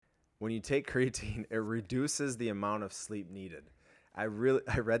when you take creatine, it reduces the amount of sleep needed. I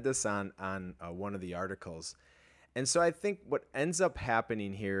read this on one of the articles. And so I think what ends up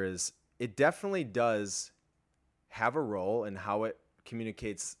happening here is it definitely does have a role in how it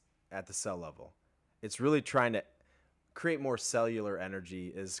communicates at the cell level. It's really trying to create more cellular energy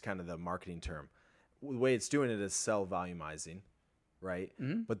is kind of the marketing term. The way it's doing it is cell volumizing, right?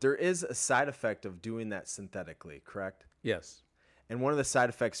 Mm-hmm. But there is a side effect of doing that synthetically, correct? Yes. And one of the side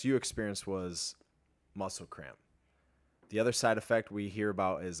effects you experienced was muscle cramp. The other side effect we hear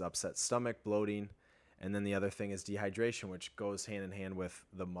about is upset stomach, bloating, and then the other thing is dehydration, which goes hand in hand with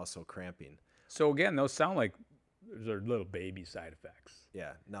the muscle cramping. So again, those sound like they're little baby side effects.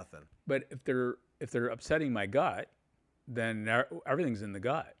 Yeah, nothing. But if they're upsetting my gut, then everything's in the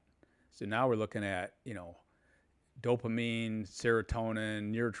gut. So now we're looking at, dopamine,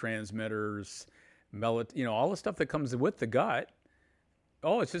 serotonin, neurotransmitters, all the stuff that comes with the gut.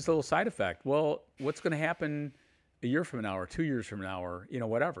 Oh, it's just a little side effect. Well, what's going to happen a year from now or 2 years from now or,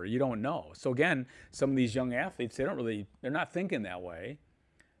 whatever? You don't know. So again, some of these young athletes, they're not thinking that way.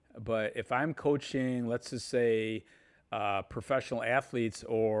 But if I'm coaching, let's just say, professional athletes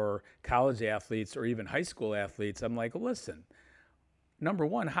or college athletes or even high school athletes, I'm like, listen, number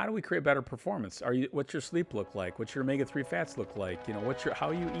one, how do we create better performance? What's your sleep look like? What's your omega-3 fats look like? How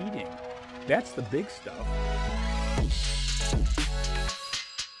are you eating? That's the big stuff.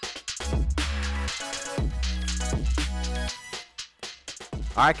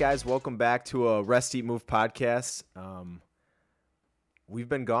 All right, guys, welcome back to a Rest, Eat, Move podcast. We've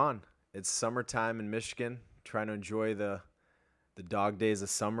been gone. It's summertime in Michigan, trying to enjoy the dog days of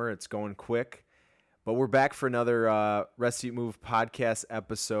summer. It's going quick. But we're back for another Rest, Eat, Move podcast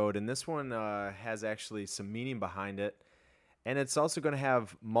episode, and this one has actually some meaning behind it, and it's also going to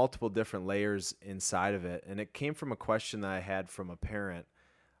have multiple different layers inside of it. And it came from a question that I had from a parent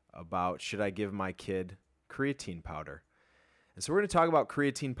about, should I give my kid creatine powder? And so we're going to talk about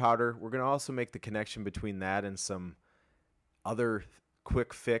creatine powder. We're going to also make the connection between that and some other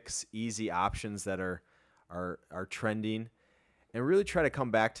quick fix, easy options that are trending, and really try to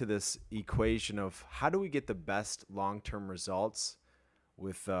come back to this equation of how do we get the best long-term results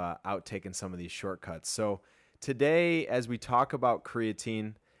without taking some of these shortcuts. So today, as we talk about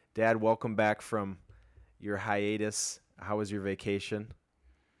creatine, Dad, welcome back from your hiatus. How was your vacation?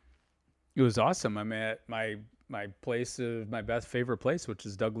 It was awesome. I'm at my place of my favorite place, which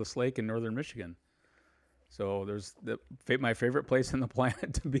is Douglas Lake in northern Michigan. So there's my favorite place on the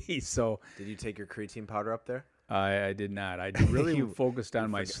planet to be. So did you take your creatine powder up there? I did not. I really focused on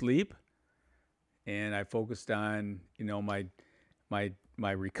my sleep, and I focused on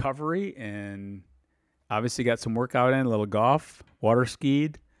my recovery, and obviously got some workout in, a little golf, water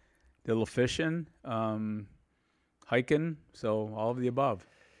skied, did a little fishing, hiking. So all of the above.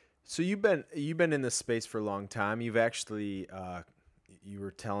 So you've been in this space for a long time. You've actually, you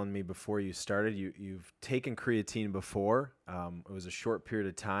were telling me before you started, you've taken creatine before. It was a short period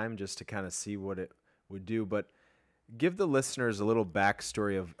of time just to kind of see what it would do. But give the listeners a little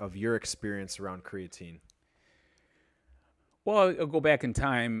backstory of your experience around creatine. Well, I'll go back in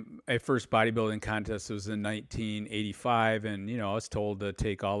time. My first bodybuilding contest was in 1985, and I was told to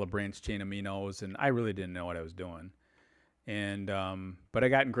take all the branched chain aminos, and I really didn't know what I was doing. And but I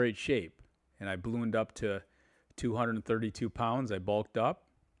got in great shape, and I ballooned up to 232 pounds. I bulked up,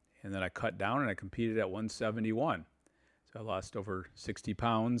 and then I cut down, and I competed at 171. So I lost over 60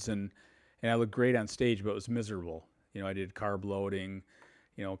 pounds, and I looked great on stage, but it was miserable. I did carb loading,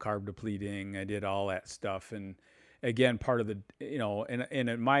 carb depleting. I did all that stuff, and again, part of the, and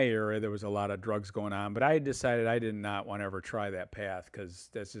in my era, there was a lot of drugs going on, but I decided I did not want to ever try that path because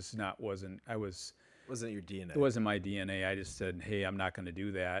that's just wasn't your DNA. It wasn't my DNA. I just said, hey, I'm not going to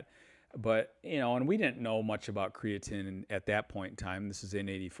do that. But, and we didn't know much about creatine at that point in time. This is in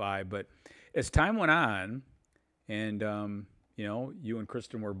 85. But as time went on, and, you and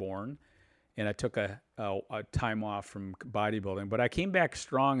Kristen were born, and I took a time off from bodybuilding. But I came back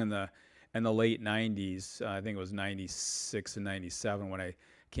strong in the late 90s. I think it was 96 and 97 when I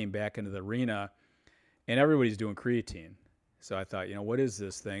came back into the arena, and everybody's doing creatine. So I thought, what is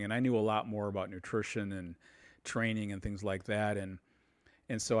this thing? And I knew a lot more about nutrition and training and things like that. And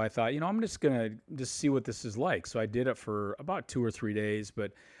so I thought, I'm just going to see what this is like. So I did it for about 2 or 3 days.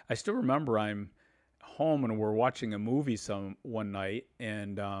 But I still remember I'm home and we're watching a movie one night.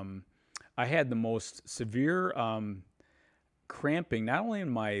 And I had the most severe cramping, not only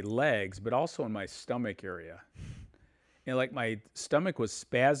in my legs, but also in my stomach area. And like my stomach was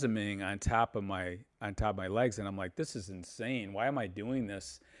spasming on top of my legs, and I'm like, this is insane. Why am I doing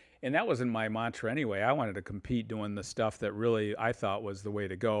this? And that wasn't my mantra anyway. I wanted to compete doing the stuff that really I thought was the way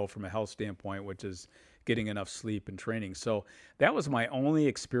to go from a health standpoint, which is getting enough sleep and training. So that was my only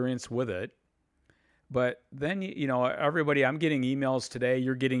experience with it. But then, everybody, I'm getting emails today.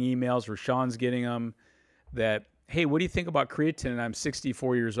 You're getting emails, Rashawn's getting them that, hey, what do you think about creatine? And I'm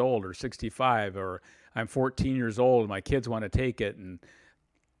 64 years old or 65, or I'm 14 years old. My kids want to take it. And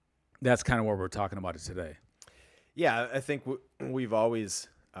that's kind of what we're talking about it today. Yeah, I think we've always,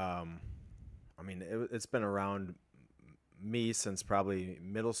 it's been around me since probably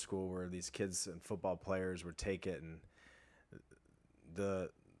middle school, where these kids and football players would take it, and the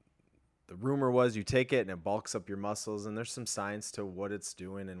rumor was you take it and it bulks up your muscles, and there's some science to what it's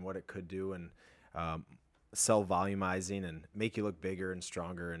doing and what it could do, and cell volumizing and make you look bigger and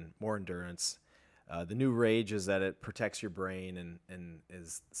stronger and more endurance. The new rage is that it protects your brain and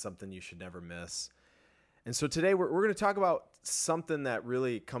is something you should never miss. And so today we're going to talk about something that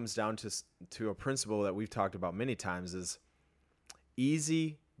really comes down to a principle that we've talked about many times: is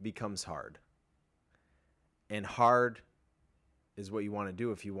easy becomes hard. And hard is what you want to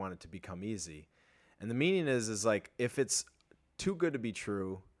do if you want it to become easy. And the meaning is like, if it's too good to be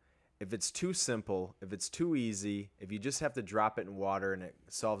true, if it's too simple, if it's too easy, if you just have to drop it in water and it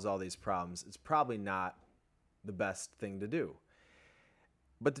solves all these problems, it's probably not the best thing to do.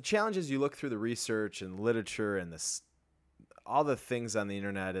 But the challenge is, you look through the research and literature and all the things on the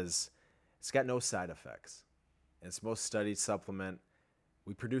internet, is it's got no side effects. It's the most studied supplement.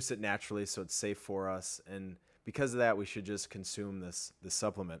 We produce it naturally, so it's safe for us. And because of that, we should just consume this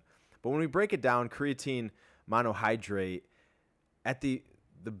supplement. But when we break it down, creatine monohydrate, at the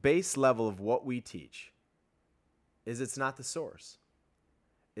base level of what we teach, is it's not the source.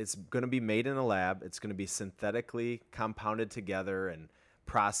 It's going to be made in a lab. It's going to be synthetically compounded together and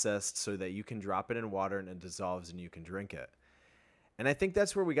processed so that you can drop it in water and it dissolves and you can drink it. And I think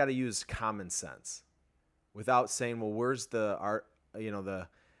that's where we got to use common sense, without saying, well, where's the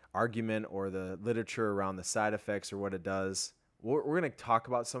argument or the literature around the side effects or what it does. We're going to talk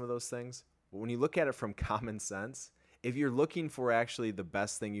about some of those things. But when you look at it from common sense, if you're looking for actually the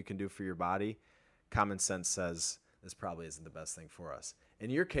best thing you can do for your body, common sense says this probably isn't the best thing for us. In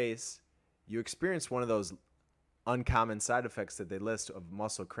your case, you experience one of those uncommon side effects that they list of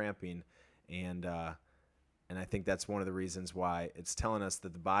muscle cramping, and I think that's one of the reasons why it's telling us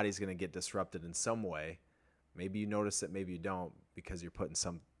that the body's going to get disrupted in some way. Maybe you notice it, maybe you don't, because you're putting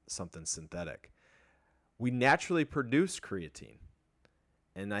something synthetic. We naturally produce creatine,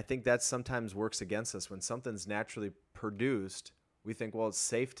 and I think that sometimes works against us. When something's naturally produced, we think, well, it's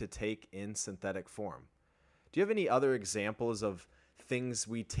safe to take in synthetic form. Do you have any other examples of things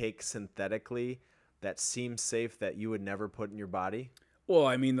we take synthetically that seem safe that you would never put in your body? Well,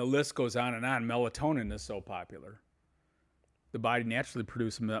 I mean, the list goes on and on. Melatonin is so popular. The body naturally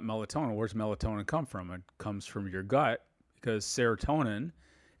produces melatonin. Where's melatonin come from? It comes from your gut, because serotonin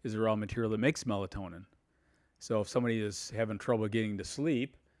is the raw material that makes melatonin. So if somebody is having trouble getting to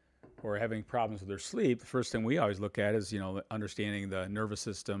sleep or having problems with their sleep, the first thing we always look at is, understanding the nervous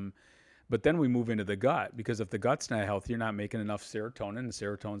system. But then we move into the gut, because if the gut's not healthy, you're not making enough serotonin, and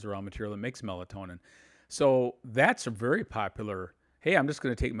serotonin's the raw material that makes melatonin. So that's a very popular, hey, I'm just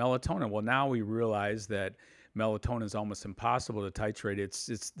going to take melatonin. Well, now we realize that melatonin is almost impossible to titrate.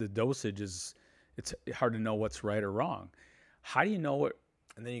 It's the dosage it's hard to know what's right or wrong. How do you know what?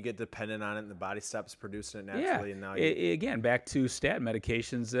 And then you get dependent on it, and the body stops producing it naturally. Yeah. And now again, back to statin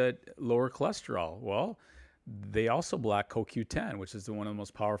medications that lower cholesterol. Well, they also block CoQ10, which is one of the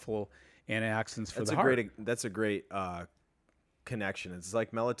most powerful antioxidants for the heart. That's a great connection. It's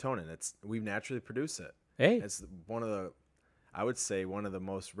like melatonin. We naturally produce it. Hey, it's one of the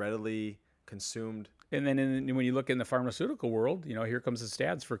most readily consumed. And then when you look in the pharmaceutical world, here comes the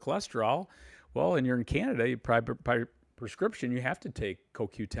statins for cholesterol. Well, and you're in Canada, you probably by prescription, you have to take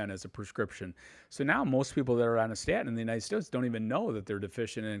CoQ10 as a prescription. So now most people that are on a statin in the United States don't even know that they're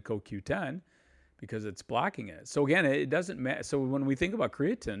deficient in CoQ10 because it's blocking it. So again, it doesn't matter. So when we think about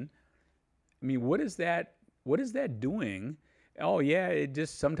creatine, I mean, what is that doing? Oh yeah,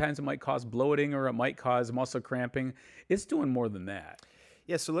 sometimes it might cause bloating, or it might cause muscle cramping. It's doing more than that.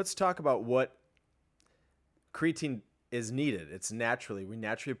 Yeah, so let's talk about what creatine is needed. We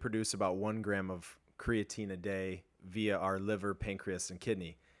naturally produce about 1 gram of creatine a day via our liver, pancreas, and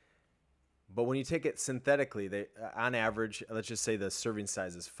kidney. But when you take it synthetically, on average, let's just say the serving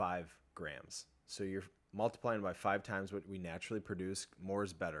size is 5 grams. So you're multiplying by 5 times what we naturally produce. More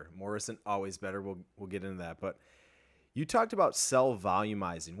is better. More isn't always better. We'll get into that. But you talked about cell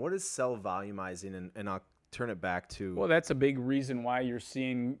volumizing. What is cell volumizing? And I'll turn it back to... Well, that's a big reason why you're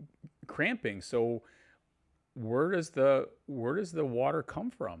seeing cramping. So where does the water come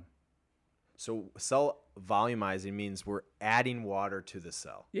from? So cell volumizing means we're adding water to the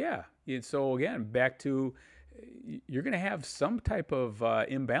cell. Yeah. And so again, back to you're going to have some type of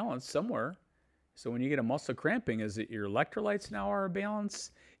imbalance somewhere. So when you get a muscle cramping, is it your electrolytes now are out of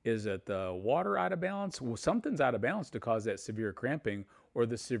balance? Is it the water out of balance? Well, something's out of balance to cause that severe cramping or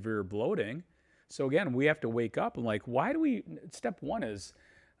the severe bloating. So again, we have to wake up and like, why do we, step one is,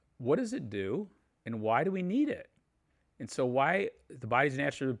 what does it do and why do we need it? And so why the body's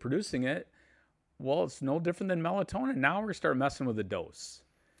naturally producing it? Well, it's no different than melatonin. Now we're going to start messing with the dose.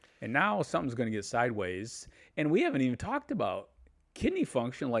 And now something's going to get sideways. And we haven't even talked about kidney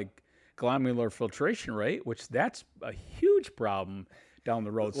function like glomerular filtration rate, which that's a huge problem down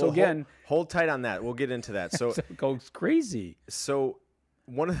the road. So Well, again, hold tight on that. We'll get into that. So it goes crazy. So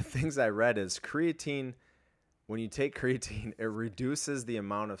one of the things I read is creatine, when you take creatine, it reduces the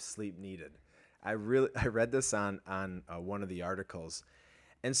amount of sleep needed. I read this on one of the articles.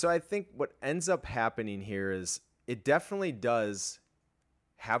 And so I think what ends up happening here is it definitely does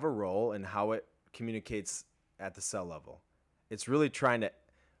have a role in how it communicates at the cell level. It's really trying to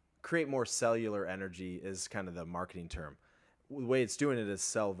create more cellular energy is kind of the marketing term. The way it's doing it is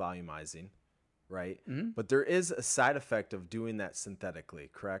cell volumizing, right? Mm-hmm. But there is a side effect of doing that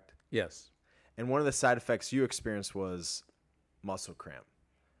synthetically, correct? Yes. And one of the side effects you experienced was muscle cramp.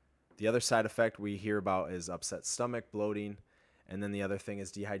 The other side effect we hear about is upset stomach, bloating, and then the other thing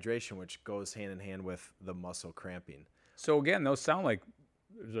is dehydration, which goes hand in hand with the muscle cramping. So again, those sound like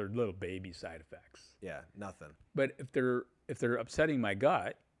they're little baby side effects. Yeah, nothing. But if they're upsetting my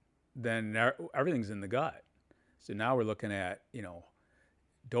gut, then everything's in the gut. So now we're looking at,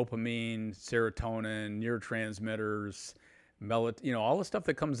 dopamine, serotonin, neurotransmitters, all the stuff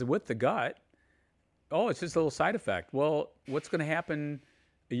that comes with the gut. Oh, it's just a little side effect. Well, what's going to happen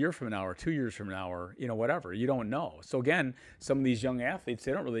a year from now or 2 years from now or, whatever? You don't know. So again, some of these young athletes,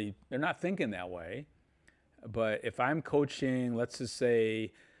 they're not thinking that way. But if I'm coaching, let's just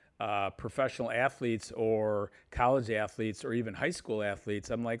say, professional athletes or college athletes or even high school athletes,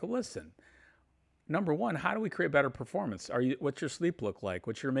 I'm like, listen, number one, how do we create better performance? What's your sleep look like?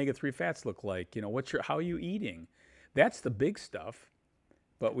 What's your omega-3 fats look like? How are you eating? That's the big stuff.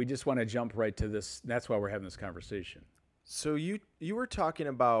 But we just want to jump right to this. That's why we're having this conversation. So you were talking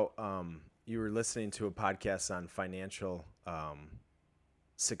about you were listening to a podcast on financial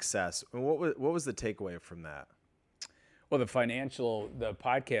success. And what was the takeaway from that? Well, the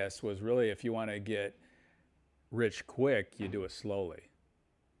podcast was really, if you want to get rich quick, you do it slowly.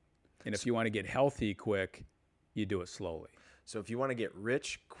 And if you want to get healthy quick, you do it slowly. So if you want to get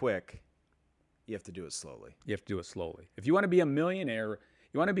rich quick, you have to do it slowly. You have to do it slowly. If you want to be a millionaire,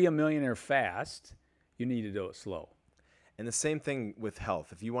 fast, you need to do it slow. And the same thing with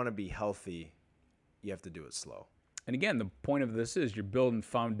health. If you want to be healthy, you have to do it slow. And again, the point of this is you're building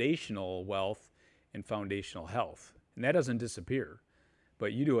foundational wealth and foundational health. And that doesn't disappear.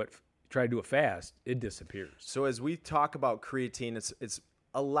 But try to do it fast, it disappears. So as we talk about creatine, it's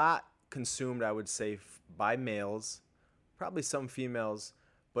a lot consumed, I would say, by males, probably some females,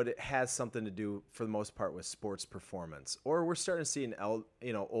 but it has something to do, for the most part, with sports performance. Or we're starting to see an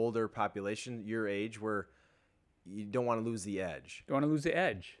older population, your age, where you don't want to lose the edge. Don't want to lose the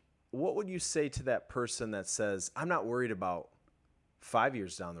edge. What would you say to that person that says, I'm not worried about 5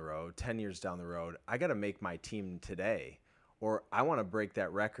 years down the road, 10 years down the road, I got to make my team today, or I want to break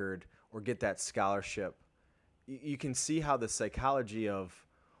that record or get that scholarship? You can see how the psychology of,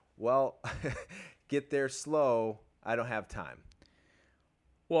 get there slow, I don't have time.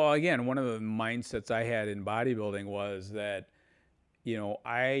 Well, again, one of the mindsets I had in bodybuilding was that,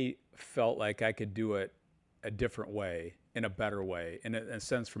 I felt like I could do it a different way, in a better way, in a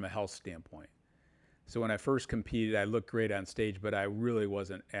sense from a health standpoint. So when I first competed, I looked great on stage, but I really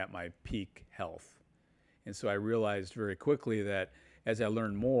wasn't at my peak health. And so I realized very quickly that as I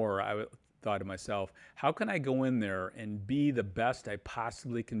learned more, I thought to myself, how can I go in there and be the best I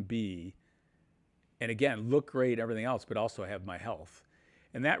possibly can be? And again, look great, everything else, but also have my health.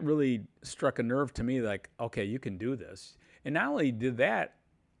 And that really struck a nerve to me, like, okay, you can do this. And not only did that,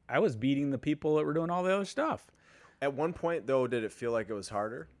 I was beating the people that were doing all the other stuff. At one point, though, did it feel like it was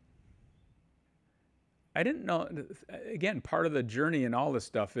harder? I didn't know. Again, part of the journey and all this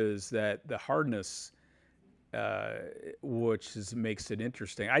stuff is that the hardness, makes it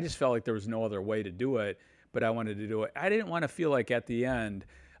interesting. I just felt like there was no other way to do it, but I wanted to do it. I didn't want to feel like at the end,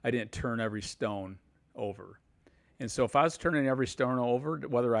 I didn't turn every stone over. And so if I was turning every stone over,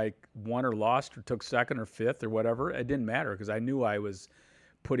 whether I won or lost or took second or fifth or whatever, it didn't matter because I knew I was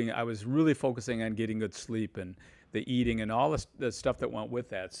really focusing on getting good sleep and the eating and all the stuff that went with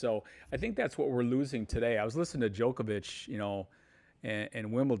that. So I think that's what we're losing today. I was listening to Djokovic,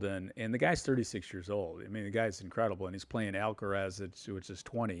 and Wimbledon, and the guy's 36 years old. I mean, the guy's incredible, and he's playing Alcaraz, which is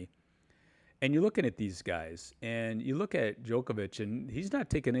 20. And you're looking at these guys, and you look at Djokovic, and he's not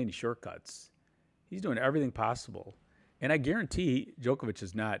taking any shortcuts. He's doing everything possible. And I guarantee Djokovic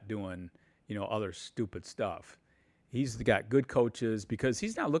is not doing, other stupid stuff. He's got good coaches because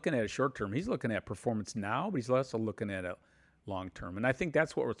he's not looking at it short term. He's looking at performance now, but he's also looking at it long term. And I think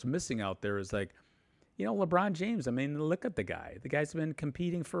that's what's missing out there is like, LeBron James, I mean, look at the guy. The guy's been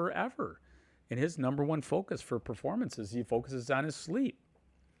competing forever. And his number one focus for performance is he focuses on his sleep.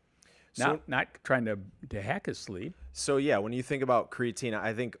 Not trying to hack his sleep. So, yeah, when you think about creatine,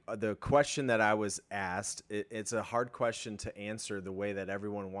 I think the question that I was asked, it's a hard question to answer the way that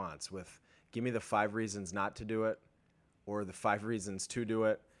everyone wants with give me the 5 reasons not to do it or the 5 reasons to do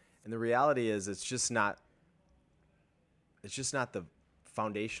it. And the reality is it's just not the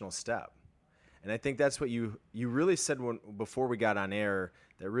foundational step. And I think that's what you really said before we got on air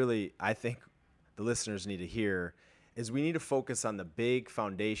that really I think the listeners need to hear is we need to focus on the big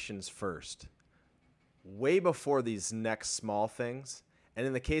foundations first, way before these next small things. And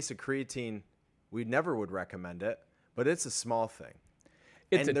in the case of creatine, we never would recommend it, but it's a small thing.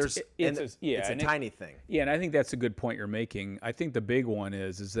 It's a tiny thing. Yeah, and I think that's a good point you're making. I think the big one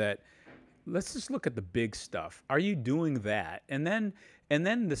is that let's just look at the big stuff. Are you doing that? And then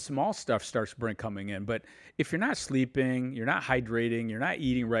the small stuff starts coming in. But if you're not sleeping, you're not hydrating, you're not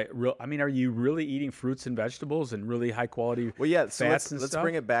eating right. Are you really eating fruits and vegetables and really high quality? Well, yeah. So let's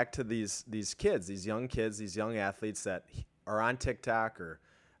bring it back to these kids, these young athletes that are on TikTok or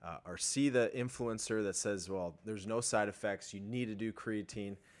see the influencer that says, well, there's no side effects. You need to do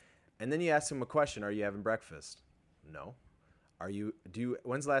creatine, and then you ask them a question: are you having breakfast? No.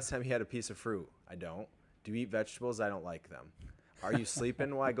 When's the last time you had a piece of fruit? I don't. Do you eat vegetables? I don't like them. Are you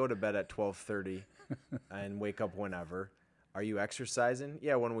sleeping? Well, I go to bed at 12:30 and wake up whenever. Are you exercising?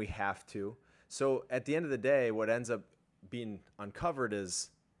 Yeah, when we have to. So at the end of the day, what ends up being uncovered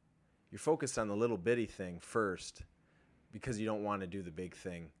is you're focused on the little bitty thing first because you don't want to do the big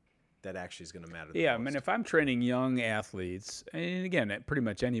thing that actually is going to matter the most. I mean, if I'm training young athletes, and again, pretty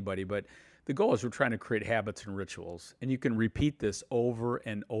much anybody, but the goal is we're trying to create habits and rituals, and you can repeat this over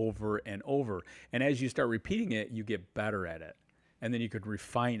and over and over. And as you start repeating it, you get better at it. And then you could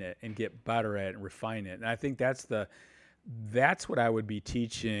refine it and get better at it and refine it. And I think that's what I would be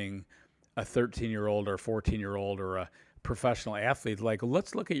teaching a 13-year-old or 14-year-old or a professional athlete. Like,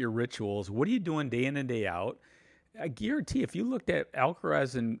 let's look at your rituals. What are you doing day in and day out? I guarantee if you looked at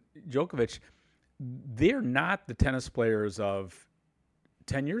Alcaraz and Djokovic, they're not the tennis players of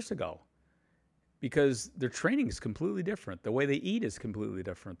 10 years ago because their training is completely different. The way they eat is completely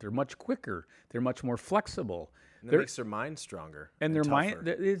different. They're much quicker. They're much more flexible. And that makes their mind stronger. And their tougher. mind,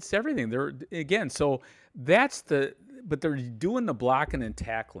 it's everything. So but they're doing the blocking and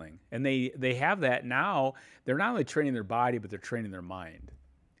tackling. And they have that now. They're not only training their body, but they're training their mind.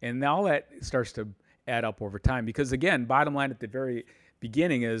 And all that starts to add up over time. Because again, bottom line at the very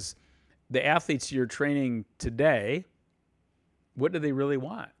beginning is the athletes you're training today, what do they really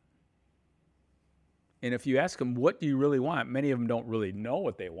want? And if you ask them, what do you really want? Many of them don't really know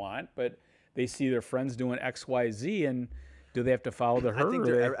what they want, but they see their friends doing X, Y, Z, and do they have to follow the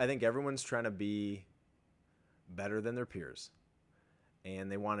herd? I think everyone's trying to be better than their peers.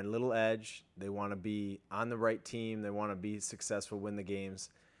 And they want a little edge. They want to be on the right team. They want to be successful, win the games.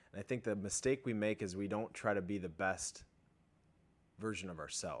 And I think the mistake we make is we don't try to be the best version of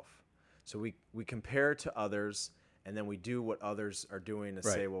ourselves. So we compare to others, and then we do what others are doing to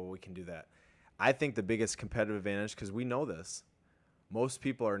say, well, we can do that. I think the biggest competitive advantage, because we know this, most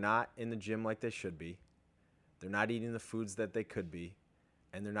people are not in the gym like they should be. They're not eating the foods that they could be,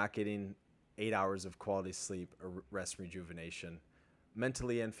 and they're not getting 8 hours of quality sleep or rest and rejuvenation,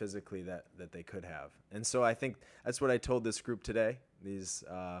 mentally and physically, that they could have. And so I think that's what I told this group today, these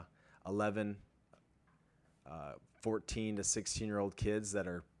 11, 14 to 16-year-old kids that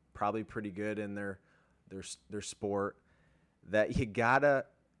are probably pretty good in their sport, that you got to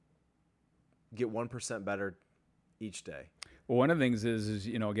get 1% better each day. Well, one of the things is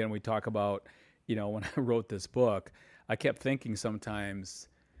again, we talk about, when I wrote this book, I kept thinking sometimes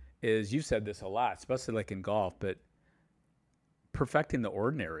is, you said this a lot, especially like in golf, but perfecting the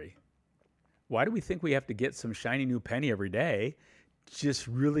ordinary. Why do we think we have to get some shiny new penny every day? Just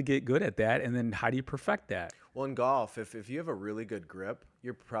really get good at that. And then how do you perfect that? Well, in golf, if you have a really good grip,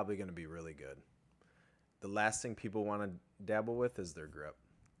 you're probably going to be really good. The last thing people want to dabble with is their grip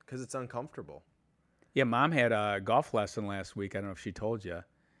because it's uncomfortable. Yeah, Mom had a golf lesson last week. I don't know if she told you,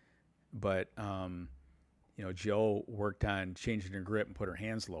 but Joe worked on changing her grip and put her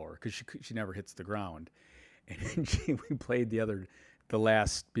hands lower because she never hits the ground. And we played the other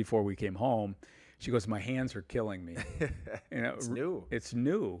before we came home. She goes, my hands are killing me. And It's new. It's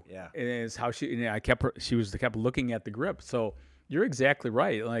new. Yeah. And it's how she kept looking at the grip. So you're exactly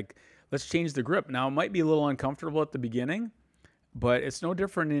right. Like, let's change the grip. Now it might be a little uncomfortable at the beginning, but it's no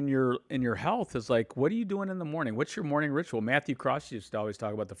different in your health. It's like, what are you doing in the morning? What's your morning ritual? Matthew Cross used to always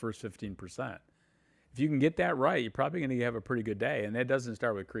talk about the first 15%. If you can get that right, you're probably going to have a pretty good day. And that doesn't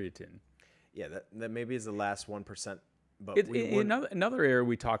start with creatine. Yeah, that maybe is the last 1%. But Another area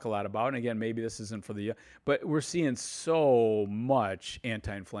we talk a lot about, and again, maybe this isn't for but we're seeing so much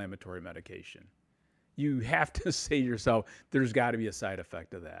anti-inflammatory medication. You have to say to yourself, there's got to be a side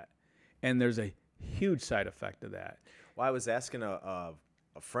effect of that. And there's a huge side effect of that. Well, I was asking a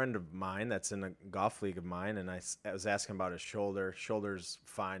friend of mine that's in a golf league of mine, and I was asking about his shoulder. Shoulder's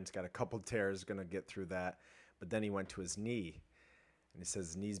fine. He's got a couple tears, going to get through that. But then he went to his knee, and he says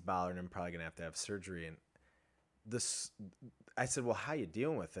his knee's bothering him, probably going to have surgery. And I said, well, how are you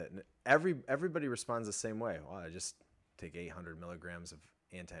dealing with it? And everybody responds the same way. Well, I just take 800 milligrams of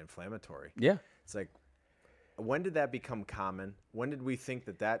anti-inflammatory. Yeah. It's like, when did that become common? When did we think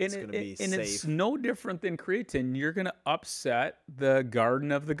that that's going to be safe? And it's no different than creatine. You're going to upset the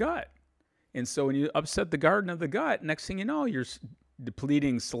garden of the gut. And so when you upset the garden of the gut, next thing you know, you're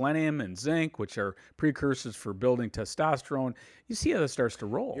depleting selenium and zinc, which are precursors for building testosterone. You see how that starts to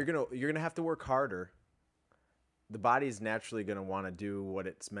roll. You're gonna have to work harder. The body's naturally going to want to do what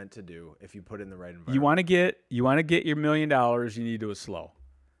it's meant to do if you put it in the right environment. You want to get your $1 million, you need to do it slow.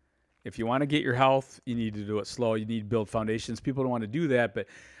 If you want to get your health, you need to do it slow. You need to build foundations. People don't want to do that, but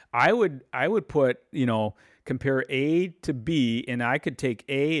I would put, compare A to B, and I could take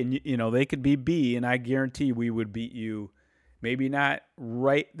A and they could be B, and I guarantee we would beat you. Maybe not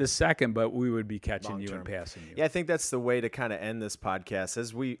right this second, but we would be catching you and passing you. Yeah, I think that's the way to kind of end this podcast.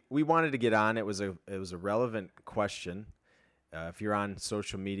 As we wanted to get on, it was a relevant question. If you're on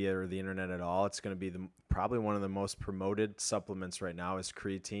social media or the internet at all, it's going to be probably one of the most promoted supplements right now is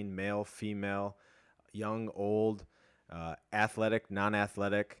creatine. Male, female, young, old, athletic,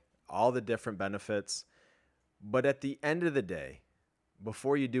 non-athletic, all the different benefits. But at the end of the day,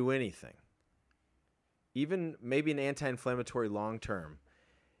 before you do anything, even maybe an anti-inflammatory long-term,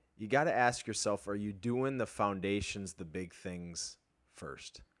 you got to ask yourself, are you doing the foundations, the big things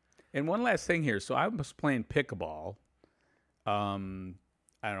first? And one last thing here. So I was playing pickleball, I don't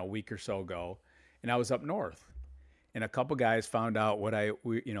know, a week or so ago, and I was up north. And a couple guys found out what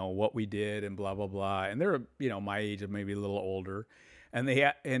we did and blah, blah, blah. And they're, my age, or maybe a little older. And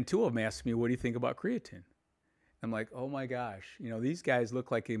two of them asked me, what do you think about creatine? I'm like, oh my gosh, these guys look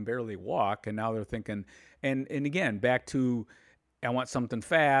like they can barely walk. And now they're thinking, and again, back to, I want something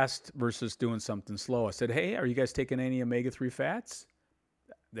fast versus doing something slow. I said, hey, are you guys taking any omega-3 fats?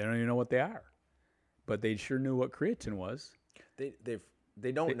 They don't even know what they are, but they sure knew what creatine was. They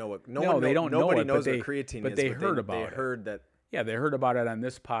don't know it. They don't know nobody it, knows but what creatine is. But they heard about it. They heard that. Yeah, they heard about it on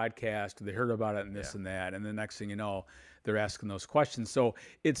this podcast. They heard about it in this and that. And the next thing you know, they're asking those questions. So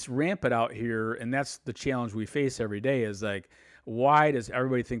it's rampant out here, and that's the challenge we face every day is like, why does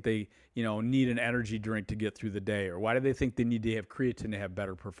everybody think they, need an energy drink to get through the day? Or why do they think they need to have creatine to have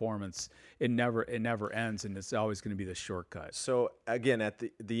better performance? It never ends, and it's always going to be the shortcut. So again, at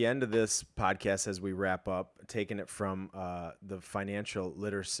the end of this podcast, as we wrap up, taking it from the financial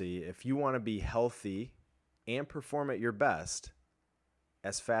literacy, if you want to be healthy and perform at your best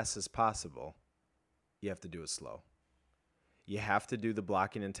as fast as possible, you have to do it slow. You have to do the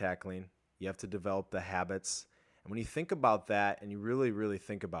blocking and tackling. You have to develop the habits. And when you think about that and you really, really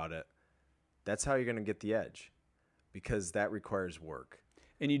think about it, that's how you're going to get the edge, because that requires work.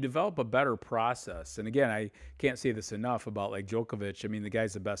 And you develop a better process. And again, I can't say this enough about like Djokovic. I mean, the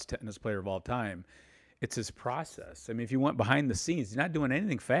guy's the best tennis player of all time. It's his process. I mean, if you went behind the scenes, he's not doing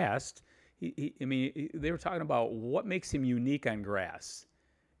anything fast. They were talking about what makes him unique on grass.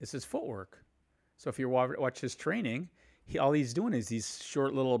 It's his footwork. So if you watch his training, all he's doing is these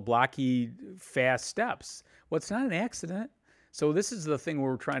short little blocky, fast steps. Well, it's not an accident. So this is the thing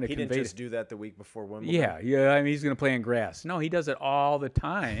we're trying to convey. He didn't just do that the week before Wimbledon? Yeah. I mean, he's going to play on grass. No, he does it all the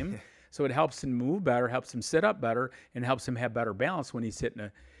time. So it helps him move better, helps him sit up better, and helps him have better balance when he's hitting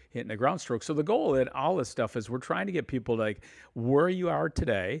a ground stroke. So the goal in all this stuff is we're trying to get people to like where you are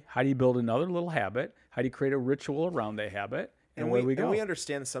today. How do you build another little habit? How do you create a ritual around that habit? And where we go. And we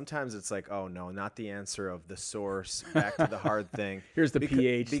understand sometimes it's like, oh no, not the answer of the source, back to the hard thing. Here's the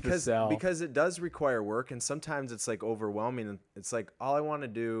pH, the cell. Because it does require work, and sometimes it's like overwhelming. And it's like, all I want to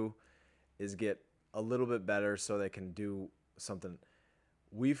do is get a little bit better so they can do something.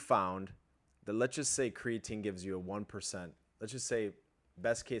 We've found that, let's just say creatine gives you a 1%. Let's just say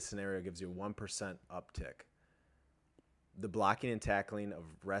best case scenario gives you a 1% uptick. the blocking and tackling of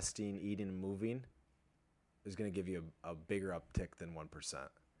resting, eating, and moving is going to give you a bigger uptick than 1%.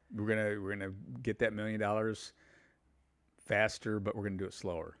 We're gonna get that $1 million faster, but we're gonna do it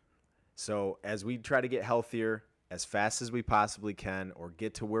slower. So as we try to get healthier as fast as we possibly can, or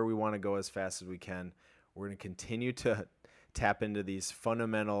get to where we want to go as fast as we can, we're going to continue to tap into these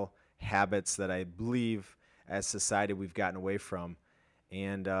fundamental habits that I believe as society we've gotten away from.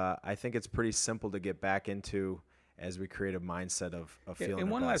 And I think it's pretty simple to get back into as we create a mindset of feeling. And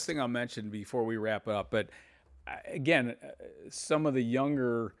one best. last thing I'll mention before we wrap it up, but again, some of the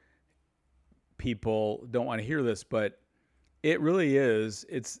younger people don't want to hear this, but it really is.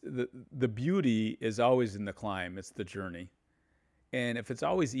 It's the beauty is always in the climb. It's the journey. And if it's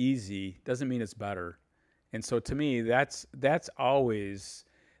always easy, doesn't mean it's better. And so to me, that's always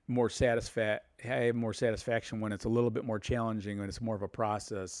more more satisfaction when it's a little bit more challenging, when it's more of a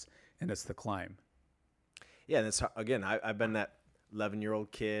process, and it's the climb. Yeah, and it's, again, I've been that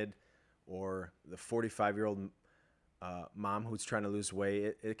 11-year-old kid or the 45-year-old mom who's trying to lose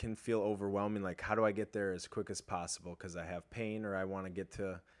weight. It can feel overwhelming. Like, how do I get there as quick as possible? Because I have pain or I want to get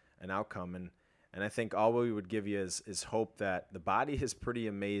to an outcome. And I think all we would give you is hope that the body is pretty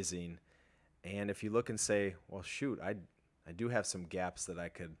amazing. And if you look and say, well, shoot, I do have some gaps that I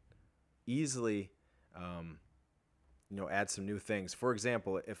could easily, add some new things. For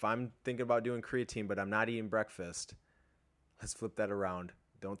example, if I'm thinking about doing creatine, but I'm not eating breakfast, let's flip that around.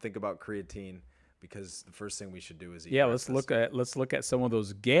 Don't think about creatine, because the first thing we should do is eat breakfast. let's look at some of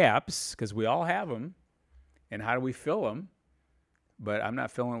those gaps, because we all have them, and how do we fill them? But I'm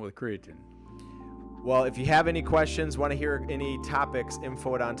not filling it with creatine. Well, if you have any questions, want to hear any topics,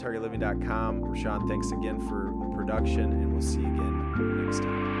 info@ontargetliving.com. Rashawn, thanks again for the production, and we'll see you again next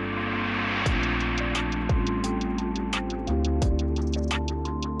time.